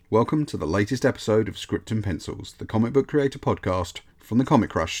Welcome to the latest episode of Script and Pencils, the comic book creator podcast from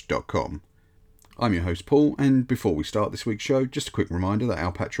thecomicrush.com. I'm your host Paul, and before we start this week's show, just a quick reminder that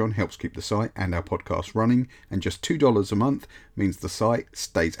our Patreon helps keep the site and our podcast running, and just $2 a month means the site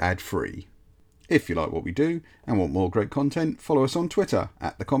stays ad-free. If you like what we do and want more great content, follow us on Twitter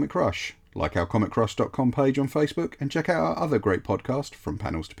at @thecomicrush, like our comicrush.com page on Facebook, and check out our other great podcast, From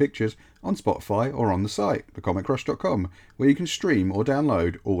Panels to Pictures, on Spotify or on the site, thecomicrush.com, where you can stream or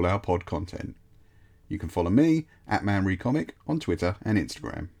download all our pod content. You can follow me at ManReadComic on Twitter and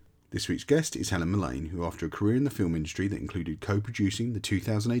Instagram. This week's guest is Helen Mullane, who after a career in the film industry that included co-producing the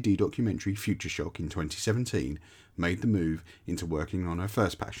 2000 AD documentary Future Shock in 2017, made the move into working on her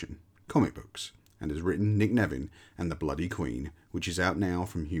first passion, comic books, and has written Nicnevin and the Bloody Queen, which is out now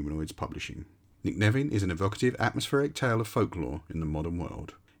from Humanoids Publishing. Nicnevin is an evocative, atmospheric tale of folklore in the modern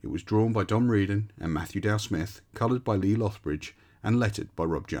world. It was drawn by Don Reardon and Matthew Dow Smith, coloured by Lee Lothbridge, and lettered by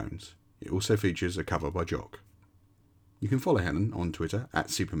Rob Jones. It also features a cover by Jock. You can follow Helen on Twitter at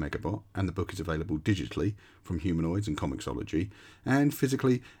SuperMegabot, and the book is available digitally from Humanoids and Comixology, and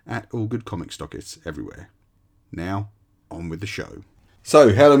physically at all good comic stockists everywhere. Now, on with the show.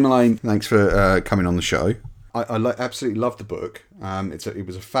 So, Helen Mullane, thanks for coming on the show. I absolutely loved the book. It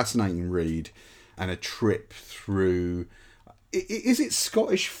was a fascinating read and a trip through... Is it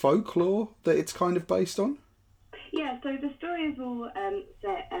Scottish folklore that it's kind of based on? Yeah, so the story is all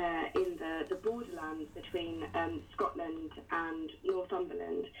set in the borderlands between Scotland and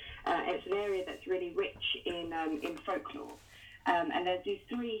Northumberland. It's an area that's really rich in folklore. And there's these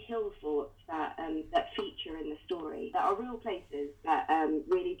three hill forts that feature in the story that are real places that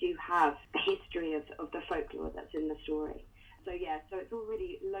really do have a history of the folklore that's in the story. So yeah, so it's all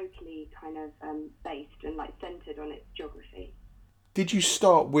really locally kind of based and like centred on its geography. Did you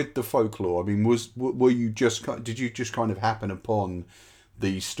start with the folklore? I mean, did you just kind of happen upon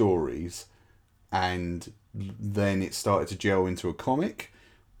these stories, and then it started to gel into a comic,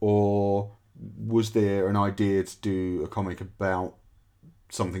 or was there an idea to do a comic about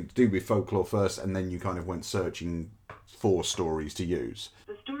something to do with folklore first, and then you kind of went searching for stories to use?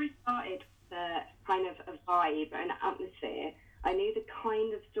 The story started with kind of a vibe and atmosphere. I knew the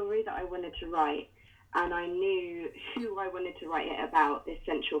kind of story that I wanted to write, and I knew who I wanted to write it about, this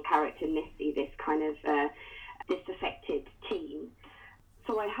central character, Nissy, this kind of disaffected teen.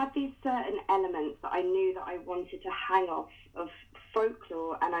 So I had these certain elements that I knew that I wanted to hang off of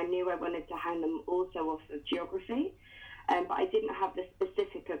folklore, and I knew I wanted to hang them also off of geography, but I didn't have the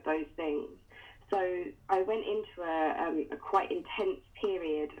specific of those things. So I went into a quite intense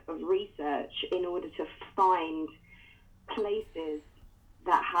period of research in order to find places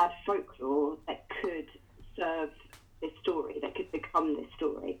that had folklore that could serve this story, that could become this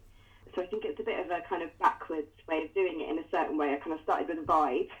story. So I think it's a bit of a kind of backwards way of doing it in a certain way. I kind of started with a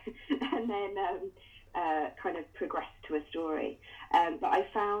vibe and then kind of progressed to a story. But I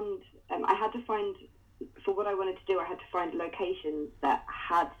found, I had to find, for what I wanted to do, I had to find locations that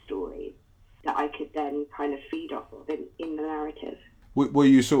had stories that I could then kind of feed off of in the narrative. Were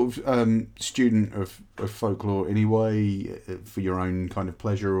you sort of student of folklore anyway, for your own kind of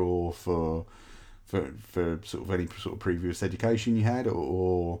pleasure, or for sort of any sort of previous education you had,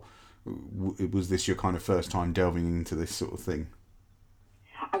 or was this your kind of first time delving into this sort of thing?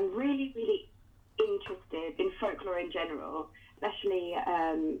 I'm really, really interested in folklore in general, especially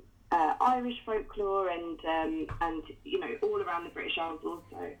Irish folklore and you know, all around the British Isles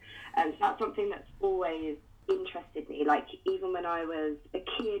also. So that's something that's always interested me. Like, even when I was a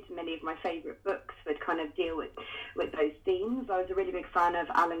kid, many of my favourite books would kind of deal with those themes. I was a really big fan of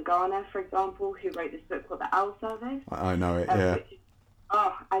Alan Garner, for example, who wrote this book called The Owl Service. I know it, yeah.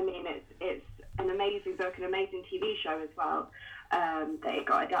 I mean, it's an amazing book, an amazing TV show as well, that it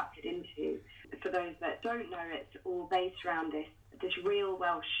got adapted into. For those that don't know, it's all based around this real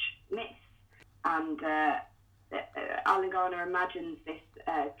Welsh myth, and Alan Garner imagines this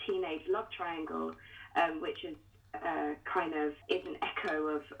teenage love triangle, which is kind of is an echo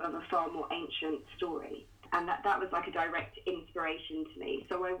of a far more ancient story, and that was like a direct inspiration to me.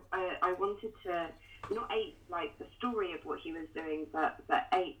 So I wanted to not ape like the story of what he was doing, but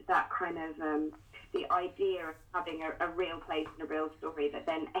ape that kind of the idea of having a real place and a real story that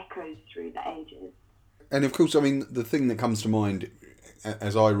then echoes through the ages. And of course, I mean, the thing that comes to mind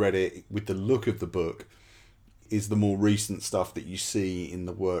as I read it, with the look of the book, is the more recent stuff that you see in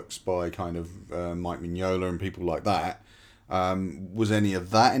the works by kind of Mike Mignola and people like that. Was any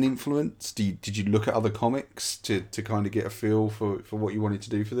of that an influence? Did you look at other comics to kind of get a feel for what you wanted to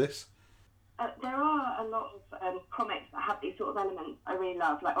do for this? There are a lot of comics that have these sort of elements I really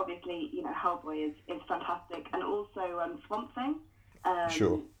love. Like, obviously, you know, Hellboy is fantastic, and also Swamp Thing.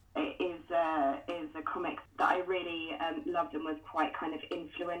 Sure. comics that I really loved and was quite kind of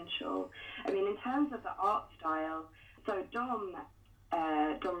influential. I mean, in terms of the art style, so Dom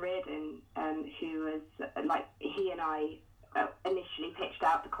Reardon, who was he and I initially pitched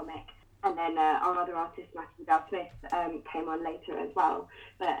out the comic, and then our other artist, Matthew Smith, came on later as well.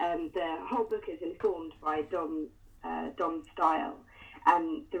 But the whole book is informed by Dom's style.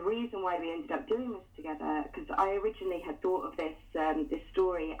 And the reason why we ended up doing this together, because I originally had thought of this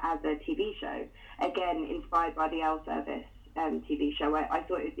story as a TV show, again inspired by the L Service TV show. I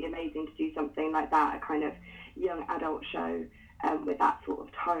thought it would be amazing to do something like that, a kind of young adult show with that sort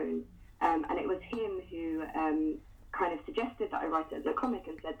of tone. And it was him who kind of suggested that I write it as a comic,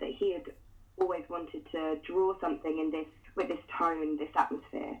 and said that he had always wanted to draw something with this tone, this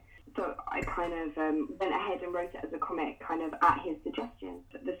atmosphere. So I kind of went ahead and wrote it as a comic, kind of at his suggestion.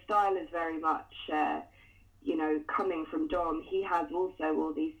 But the style is very much, coming from Dom. He has also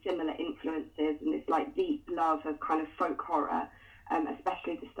all these similar influences and this like deep love of kind of folk horror,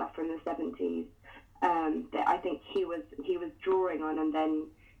 especially the stuff from the 70s. That I think he was drawing on and then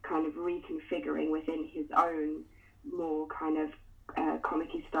kind of reconfiguring within his own more kind of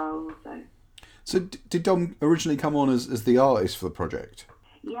comic-y style also. So did Dom originally come on as the artist for the project?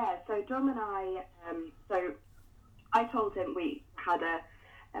 Yeah, so Dom and I, so I told him we had a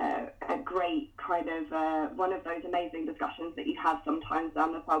great kind of, one of those amazing discussions that you have sometimes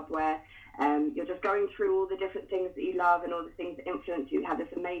down the pub where you're just going through all the different things that you love and all the things that influence you. We had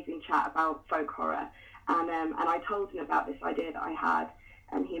this amazing chat about folk horror, and I told him about this idea that I had,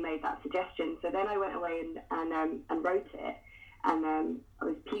 and he made that suggestion. So then I went away and wrote it, and I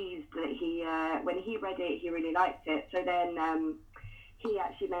was pleased that he, when he read it, he really liked it. So then he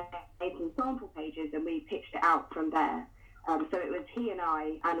actually made some sample pages, and we pitched it out from there. So it was he and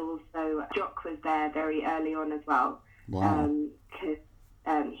I, and also Jock was there very early on as well. Wow. Because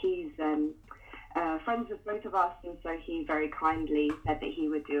he's friends with both of us, and so he very kindly said that he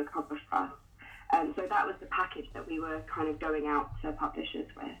would do a cover for us. So that was the package that we were kind of going out to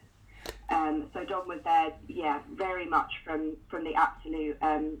publishers with. So Dom was there, very much from the absolute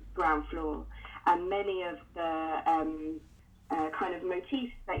ground floor. And many of the kind of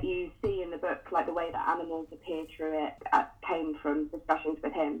motifs that you see in the book, like the way that animals appear through it, came from discussions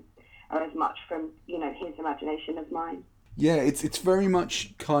with him, or as much from, his imagination as mine. Yeah, it's very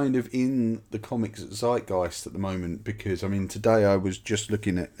much kind of in the comics zeitgeist at the moment, because, I mean, today I was just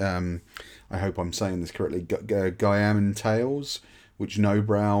looking at, I hope I'm saying this correctly, Gaiaman Tales, which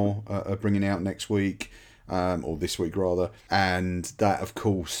Nobrow are bringing out next week, or this week rather, and that, of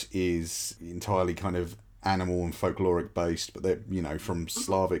course, is entirely kind of animal and folkloric based, but they're, from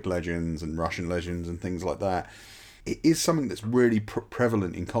Slavic legends and Russian legends and things like that. It is something that's really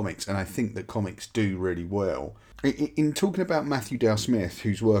prevalent in comics, and I think that comics do really well. In talking about Matthew Dow Smith,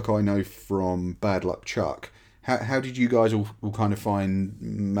 whose work I know from Bad Luck Chuck, how did you guys all kind of find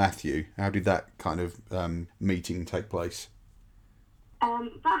Matthew? How did that kind of meeting take place?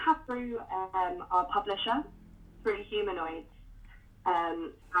 That happened through our publisher, through Humanoids,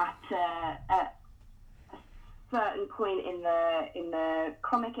 at certain point in the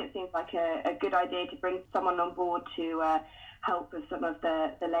comic, it seems like a good idea to bring someone on board to help with some of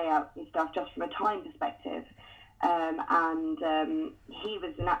the layouts and stuff, just from a time perspective. And he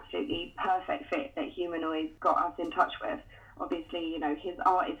was an absolutely perfect fit that Humanoids got us in touch with. Obviously, his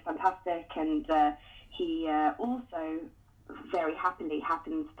art is fantastic, and he also very happily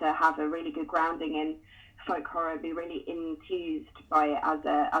happens to have a really good grounding in folk horror, be really enthused by it as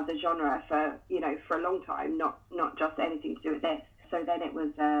a genre for a long time, not just anything to do with this. So then it was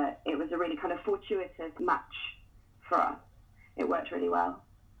a really kind of fortuitous match for us. It worked really well.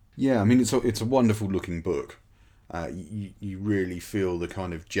 Yeah, I mean, it's a wonderful looking book. You really feel the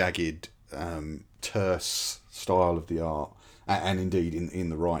kind of jagged, terse style of the art, and indeed in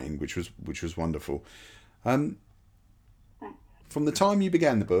the writing, which was wonderful. From the time you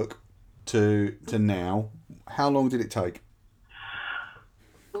began the book to now, how long did it take?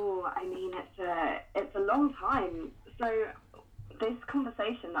 Oh, I mean, it's a long time. So this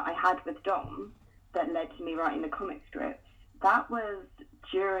conversation that I had with Dom that led to me writing the comic scripts, that was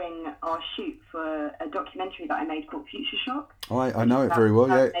during our shoot for a documentary that I made called Future Shock. Oh, I know it very well,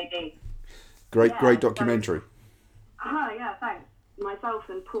 yeah. Great documentary. Yeah, thanks. Myself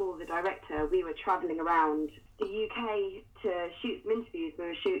and Paul, the director, we were travelling around the UK to shoot some interviews. We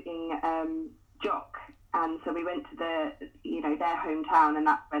were shooting Jock, and so we went to their hometown, and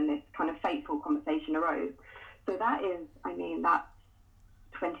that's when this kind of fateful conversation arose. So that's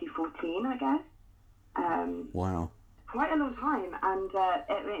 2014, I guess. Wow. Quite a long time, and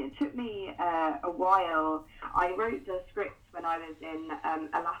it took me a while. I wrote the scripts when I was in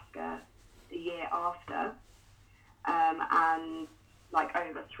Alaska the year after, and like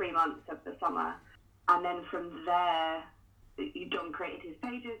over 3 months of the summer. And then from there, John created his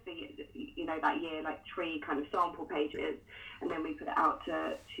pages, that year, like 3 kind of sample pages, and then we put it out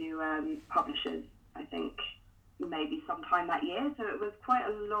to publishers, I think, maybe sometime that year. So it was quite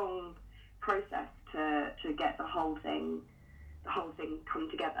a long process to get the whole thing come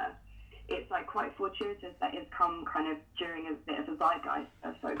together. It's like quite fortuitous that it's come kind of during a bit of a zeitgeist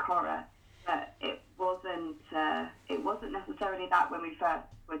of folk horror, but it wasn't necessarily that when we first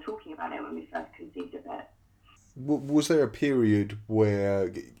were talking about it, when we first conceived of it. Was there a period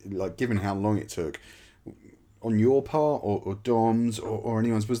where, like, given how long it took, on your part or Dom's or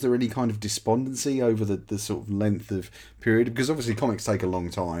anyone's, was there any kind of despondency over the sort of length of period? Because obviously comics take a long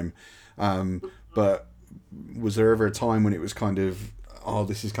time, but was there ever a time when it was kind of, oh,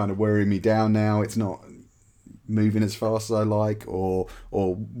 this is kind of wearing me down now, it's not moving as fast as I like, or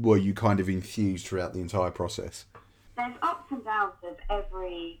were you kind of infused throughout the entire process? There's ups and downs of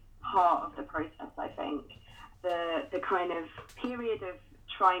every part of the process, I think. The kind of period of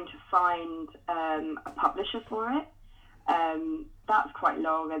trying to find a publisher for it, that's quite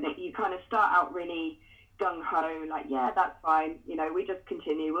long, and you kind of start out really gung-ho, like, yeah, that's fine, we just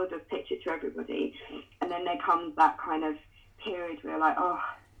continue, we'll just pitch it to everybody. And then there comes that kind of period where you're like, oh,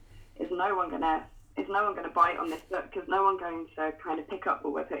 is no one gonna bite on this book? Is no one going to kind of pick up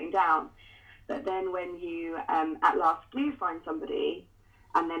what we're putting down? But then when you at last do find somebody,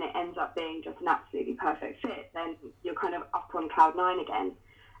 and then it ends up being just an absolutely perfect fit, then you're kind of up on cloud 9 again.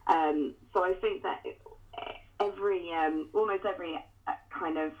 So I think that almost every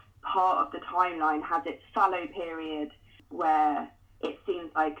kind of part of the timeline has its fallow period where it seems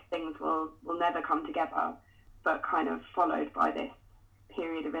like things will never come together, but kind of followed by this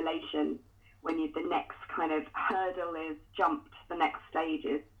period of elation when the next kind of hurdle is jumped, the next stage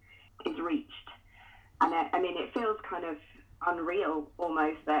is reached. And it feels kind of unreal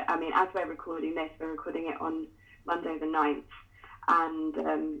almost that, as we're recording this, we're recording it on Monday the 9th,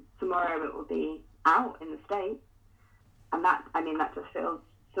 and tomorrow it will be out in the States, and that just feels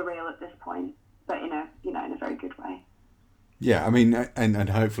surreal at this point, but in a very good way. Yeah, and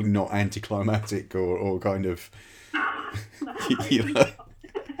hopefully not anticlimactic or kind of,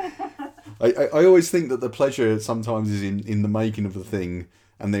 I always think that the pleasure sometimes is in the making of the thing,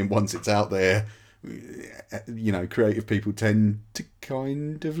 and then once it's out there, creative people tend to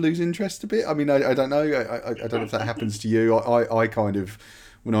kind of lose interest a bit. I don't know. I don't know if that happens to you. I kind of,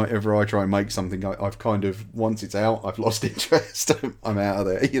 whenever I try and make something, I've kind of, once it's out, I've lost interest. I'm out of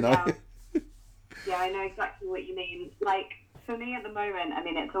there, Yeah, I know exactly what you mean. Like, for me at the moment,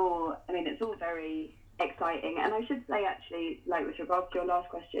 it's all very exciting. And I should say, actually, like, with regards to your last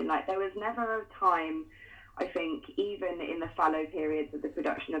question, like, there was never a time, I think, even in the fallow periods of the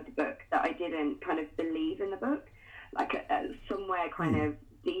production of the book, that I didn't kind of believe in the book. Like, somewhere kind of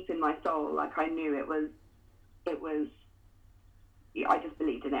deep in my soul, like, I knew it was, I just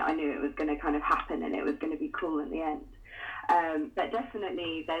believed in it. I knew it was going to kind of happen and it was going to be cool in the end. But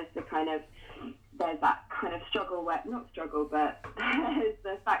definitely there's that kind of struggle where, not struggle, but there's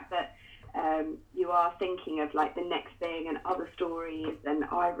the fact that you are thinking of like the next thing and other stories, and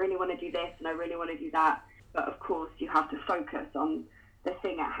I really want to do this and I really want to do that. But of course you have to focus on the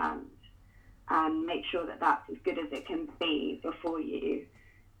thing at hand and make sure that that's as good as it can be before you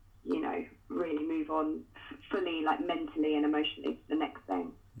really move on fully, like mentally and emotionally, to the next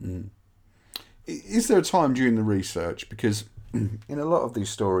thing. Mm. Is there a time during the research, because in a lot of these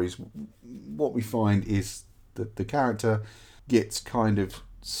stories what we find is that the character gets kind of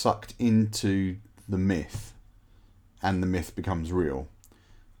sucked into the myth and the myth becomes real.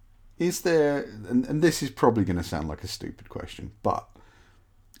 Is there, and this is probably going to sound like a stupid question, but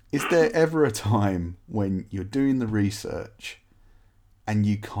is there ever a time when you're doing the research and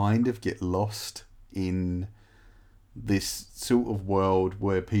you kind of get lost in this sort of world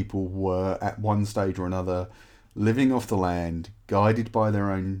where people were at one stage or another living off the land, guided by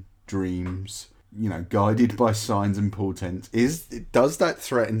their own dreams, guided by signs and portents? Does that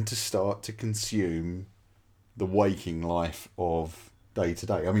threaten to start to consume the waking life of day to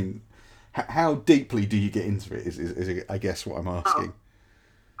day? How deeply do you get into it is I guess what I'm asking.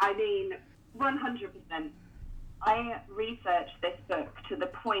 100%. I researched this book to the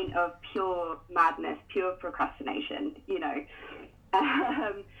point of pure madness, pure procrastination,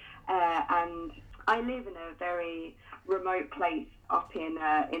 and I live in a very remote place up in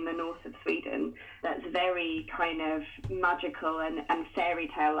the north of Sweden that's very kind of magical and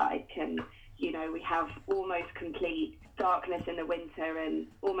fairy tale-like, and we have almost complete darkness in the winter and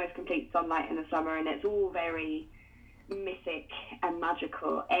almost complete sunlight in the summer, and it's all very mythic and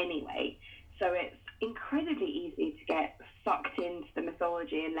magical anyway. So it's incredibly easy to get sucked into the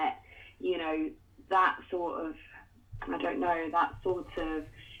mythology and let, that sort of, that sort of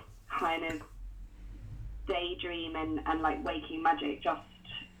kind of daydream and like waking magic just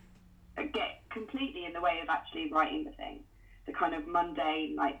get completely in the way of actually writing the thing. The kind of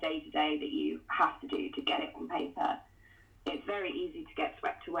mundane, like day-to-day that you have to do to get it on paper. It's very easy to get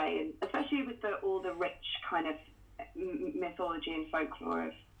swept away, and especially with all the rich kind of mythology and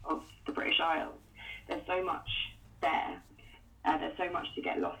folklore of the British Isles. There's so much there. There's so much to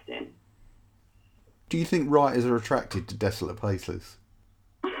get lost in. Do you think writers are attracted to desolate places?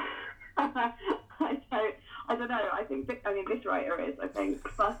 I don't know. I think this writer is. I think,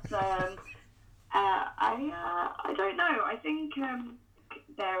 but I don't know. I think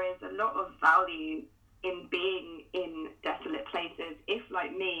there is a lot of value in being in desolate places. If,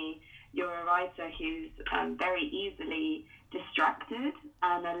 like me, you're a writer who's very easily distracted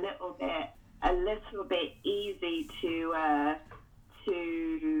and a little bit easy to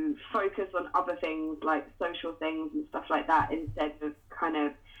focus on other things like social things and stuff like that instead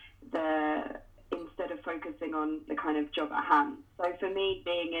of focusing on the kind of job at hand. So for me,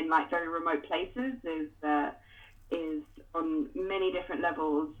 being in like very remote places is on many different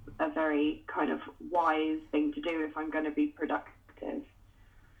levels a very kind of wise thing to do if I'm going to be productive.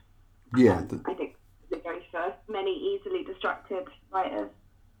 Yeah. I think it goes for many easily distracted writers.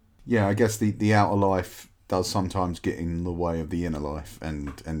 Yeah, I guess the outer life does sometimes get in the way of the inner life,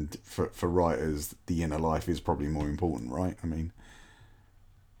 and for writers, the inner life is probably more important, right? I mean...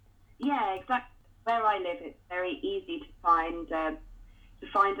 Yeah, exactly. Where I live, it's very easy to find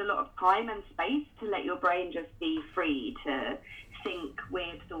a lot of time and space to let your brain just be free to think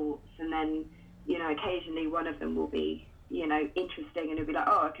weird thoughts, and then, occasionally one of them will be, interesting, and it'll be like,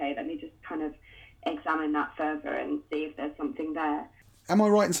 oh, okay, let me just kind of examine that further and see if there's something there. Am I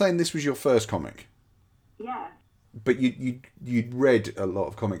right in saying this was your first comic? Yeah. But you'd read a lot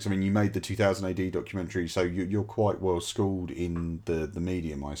of comics. I mean, you made the 2000 AD documentary, so you're quite well schooled in the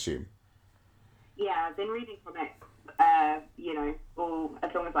medium, I assume. Yeah, I've been reading comics, all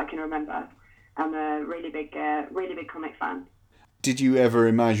as long as I can remember. I'm a really big comic fan. Did you ever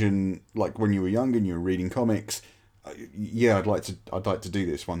imagine, like when you were young and you were reading comics, I'd like to do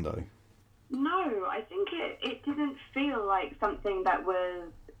this one day? No, I think it didn't feel like something that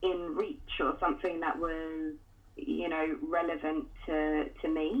was in reach or something that was, relevant to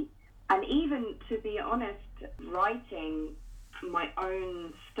me. And even, to be honest, writing my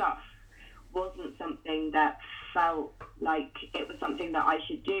own stuff wasn't something that felt like it was something that I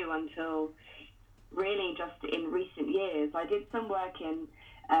should do until really just in recent years. I did some work in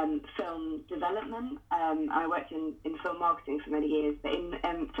film development. I worked in film marketing for many years, but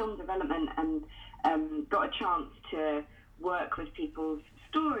in film development, and got a chance to work with people's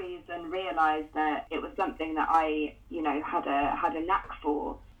stories and realised that it was something that I, had a knack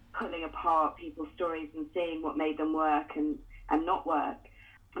for, pulling apart people's stories and seeing what made them work and not work.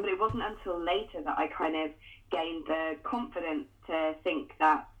 But it wasn't until later that I kind of gained the confidence to think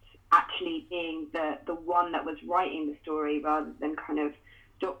that actually being the one that was writing the story rather than kind of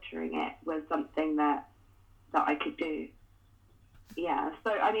doctoring it was something that I could do. Yeah,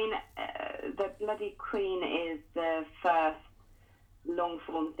 so I mean, The Bloody Queen is the first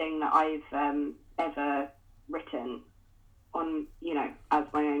long-form thing that I've ever written on, as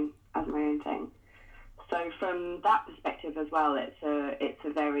my own thing. So from that perspective as well, it's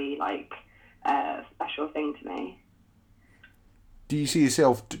a very special thing to me. Do you see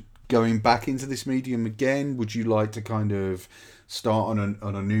yourself going back into this medium again? Would you like to kind of start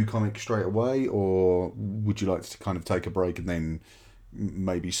on a new comic straight away, or would you like to kind of take a break and then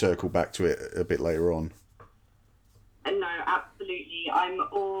maybe circle back to it a bit later on? No, absolutely. I'm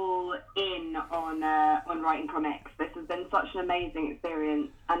all in on writing comics. This has been such an amazing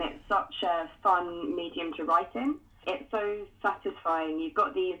experience, and it's such a fun medium to write in. It's so satisfying. You've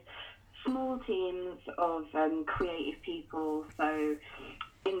got these small teams of creative people. So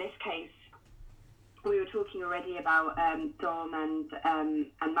in this case, we were talking already about Dom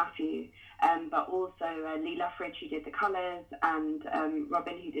and Matthew, but also Lee Luffridge, who did the colours, and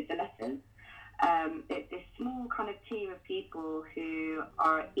Robin, who did the letters. It's this small kind of team of people who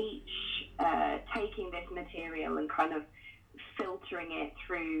are each taking this material and kind of filtering it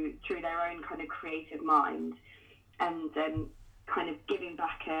through their own kind of creative mind, and kind of giving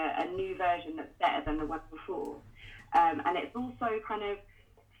back a new version that's better than the one before. And it's also kind of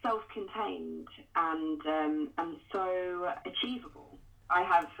self-contained and so achievable. I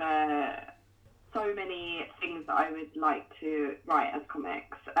have so many things that I would like to write as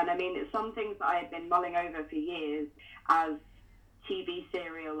comics, and I mean, it's some things that I've been mulling over for years as TV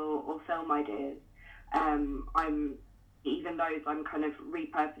serial or film ideas. Even those I'm kind of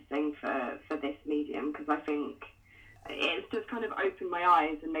repurposing for this medium, because I think it's just kind of opened my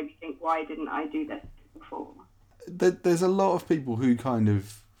eyes and made me think, why didn't I do this before? There's a lot of people who kind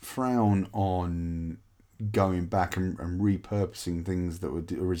of frown on going back and repurposing things that were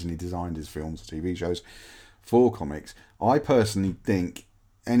originally designed as films or TV shows for comics. I personally think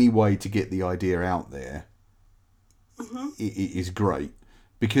any way to get the idea out there is great,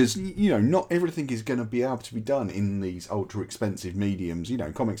 because not everything is going to be able to be done in these ultra expensive mediums.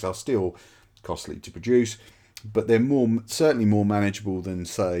 Comics are still costly to produce, but they're certainly more manageable than,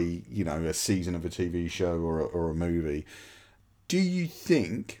 say, a season of a TV show or a movie. Do you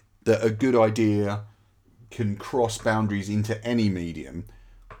think that a good idea can cross boundaries into any medium,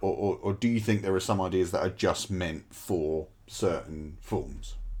 or do you think there are some ideas that are just meant for certain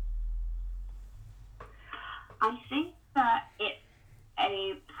forms? I think that it's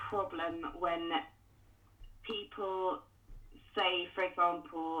a problem when people say, for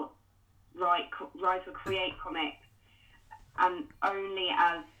example, write or create comics and only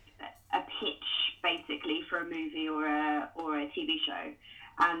as a pitch, basically, for a movie or a TV show,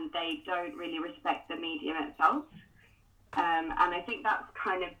 and they don't really respect the medium itself. And I think that's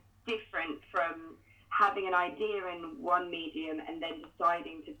kind of different from having an idea in one medium and then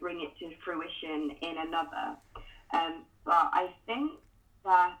deciding to bring it to fruition in another. But I think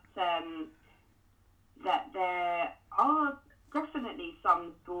that that there are definitely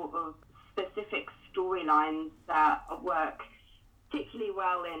some sort of specific storylines that work particularly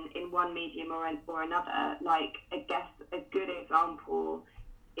well in one medium or another. Like, I guess a good example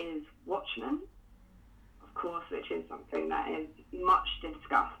is Watchmen, of course, which is something that is much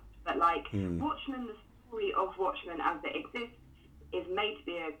discussed. But Watchmen, the story of Watchmen as it exists, is made to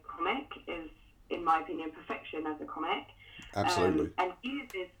be a comic, is, in my opinion, perfection as a comic. Absolutely. And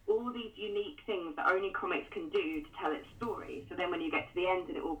uses all these unique things that only comics can do to tell its story. So then when you get to the end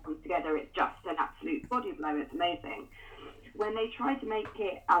and it all comes together, it's just an absolute body blow. It's amazing. When they try to make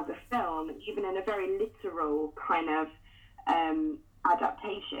it as a film, even in a very literal kind of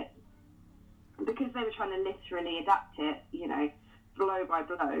adaptation, because they were trying to literally adapt it, blow by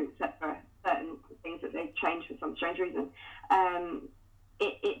blow, except for certain things that they've changed for some strange reason,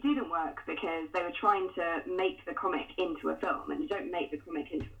 it didn't work, because they were trying to make the comic into a film, and you don't make the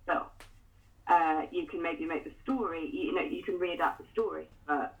comic into a film. You can maybe make the story, you can readapt the story,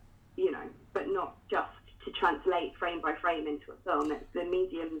 but not just to translate frame by frame into a film. The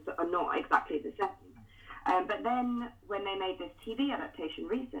mediums are not exactly the same. But then when they made this TV adaptation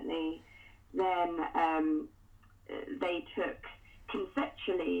recently, then they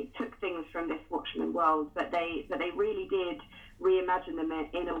conceptually took things from this Watchmen world, but they really did reimagine them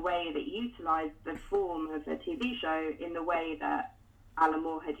in a way that utilised the form of a TV show in the way that Alan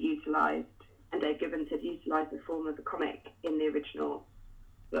Moore had utilised and Dave Gibbons had utilised the form of the comic in the original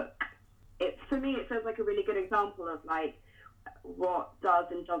book. For me, it feels like a really good example of what does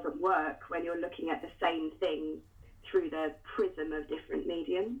and doesn't work when you're looking at the same thing through the prism of different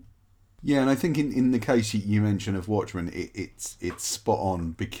mediums. Yeah, and I think in the case you mentioned of Watchmen, it's spot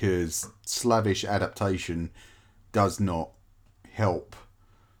on, because slavish adaptation does not help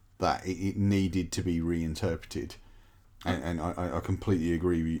that. It needed to be reinterpreted, and I completely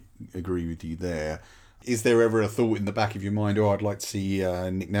agree with you there. Is there ever a thought in the back of your mind, I'd like to see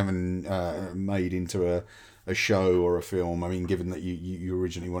Nicnevin made into a show or a film? I mean, given that you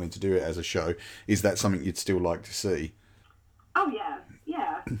originally wanted to do it as a show, is that something you'd still like to see? Oh yeah,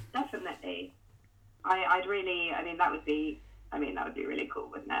 definitely. I'd really, that would be really cool,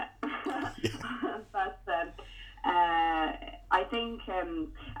 wouldn't it? Yeah. But I think,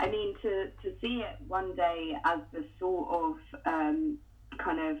 to see it one day as the sort of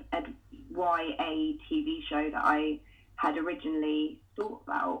kind of YA TV show that I had originally thought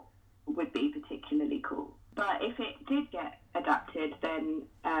about would be particularly cool. But if it did get adapted, then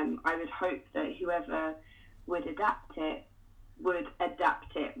I would hope that whoever would adapt it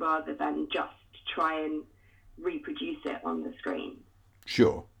rather than just try and reproduce it on the screen.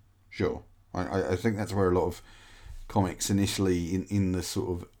 Sure. I think that's where a lot of comics initially in the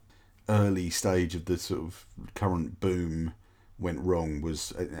sort of early stage of the sort of current boom went wrong,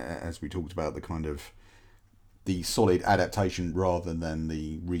 was, as we talked about, the kind of the solid adaptation rather than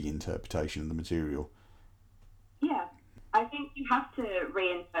the reinterpretation of the material. Yeah, I think you have to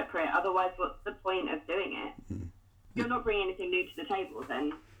reinterpret, otherwise what's the point of doing it? If you're not bringing anything new to the table,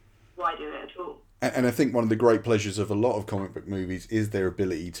 then why do it at all? And I think one of the great pleasures of a lot of comic book movies is their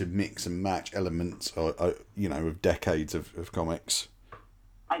ability to mix and match elements of decades of comics.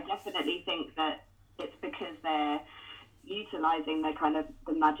 I definitely think that it's because they're, utilizing the kind of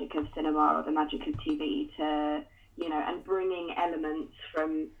the magic of cinema or the magic of TV to, and bringing elements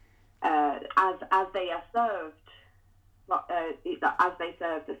from as they are served, as they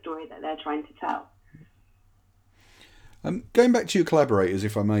serve the story that they're trying to tell. Going back to your collaborators,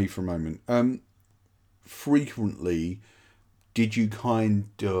 if I may, for a moment, frequently did you kind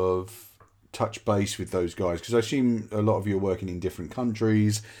of touch base with those guys? Because I assume a lot of you are working in different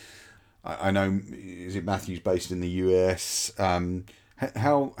countries. I know, is it Matthew's based in the US?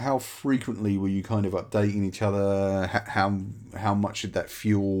 How frequently were you kind of updating each other? How much did that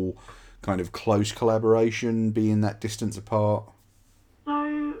fuel kind of close collaboration, being that distance apart?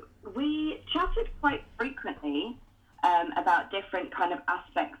 So we chatted quite frequently about different kind of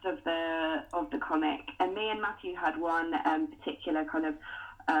aspects of the comic, and me and Matthew had one particular kind of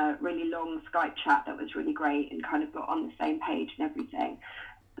really long Skype chat that was really great and kind of got on the same page and everything.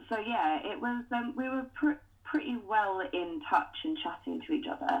 So yeah, it was we were pretty well in touch and chatting to each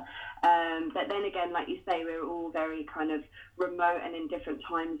other, but then again, like you say, we were all very kind of remote and in different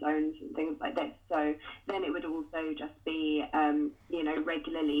time zones and things like this. So then it would also just be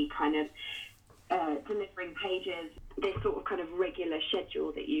regularly kind of delivering pages, this sort of kind of regular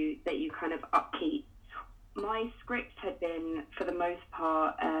schedule that you kind of upkeep. My scripts had been, for the most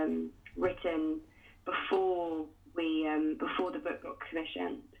part, written before the book got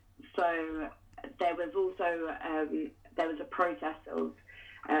commissioned. So there was also a process of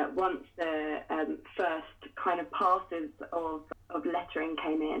once the first kind of passes of lettering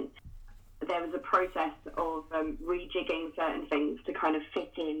came in, there was a process of rejigging certain things to kind of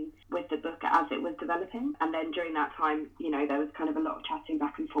fit in with the book as it was developing. And then during that time, there was kind of a lot of chatting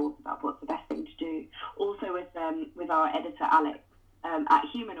back and forth about what's the best thing to do. Also with our editor, Alex, at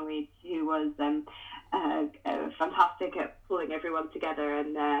Humanoids, who was fantastic at pulling everyone together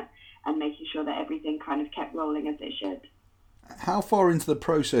and making sure that everything kind of kept rolling as it should. How far into the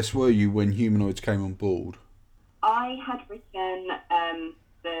process were you when Humanoids came on board? I had written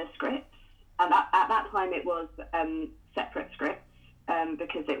the scripts, and at that time it was separate scripts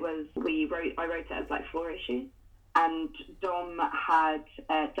because I wrote it as like 4 issues, and Dom had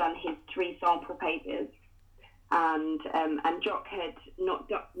done his 3 sample pages, and Jock had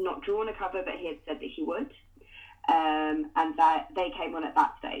not drawn a cover, but he had said that he would, and that they came on at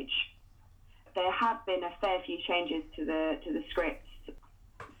that stage. There have been a fair few changes to the scripts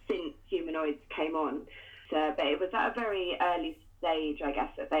since Humanoids came on, but it was at a very early stage, I guess,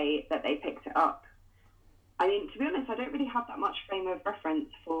 that they picked it up. I mean, to be honest, I don't really have that much frame of reference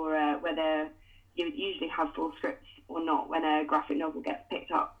for whether you would usually have full scripts or not when a graphic novel gets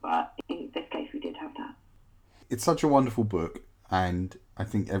picked up, but in this case we did have that. It's such a wonderful book, and I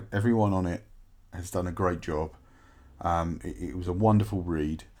think everyone on it has done a great job. It was a wonderful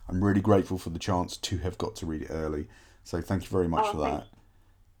read. I'm really grateful for the chance to have got to read it early, so thank you very much for that.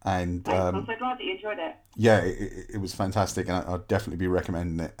 And I'm so glad that you enjoyed it. Yeah, it was fantastic, and I'd definitely be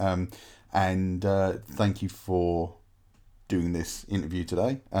recommending it. And thank you for doing this interview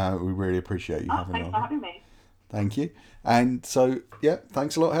today. We really appreciate you having thanks on. for having me. Thank you. And so, yeah,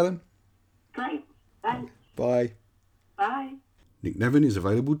 thanks a lot, Helen. Great. Thanks. Bye. Bye. Nicnevin is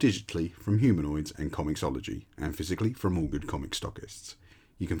available digitally from Humanoids and Comixology, and physically from all good comic stockists.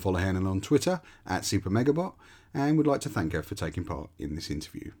 You can follow Helen on Twitter @SuperMegabot, and would like to thank her for taking part in this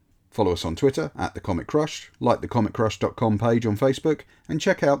interview. Follow us on Twitter @The Comic Crush, like the comiccrush.com page on Facebook, and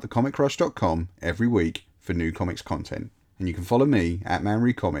check out thecomiccrush.com every week for new comics content. And you can follow me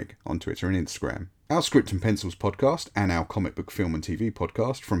 @ManReComic on Twitter and Instagram. Our Script and Pencils podcast and our comic book film and TV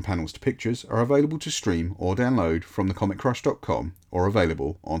podcast, From Panels to Pictures, are available to stream or download from thecomiccrush.com or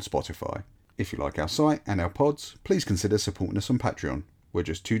available on Spotify. If you like our site and our pods, please consider supporting us on Patreon, where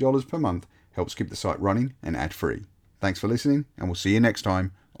just $2 per month helps keep the site running and ad-free. Thanks for listening, and we'll see you next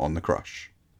time on The Crush.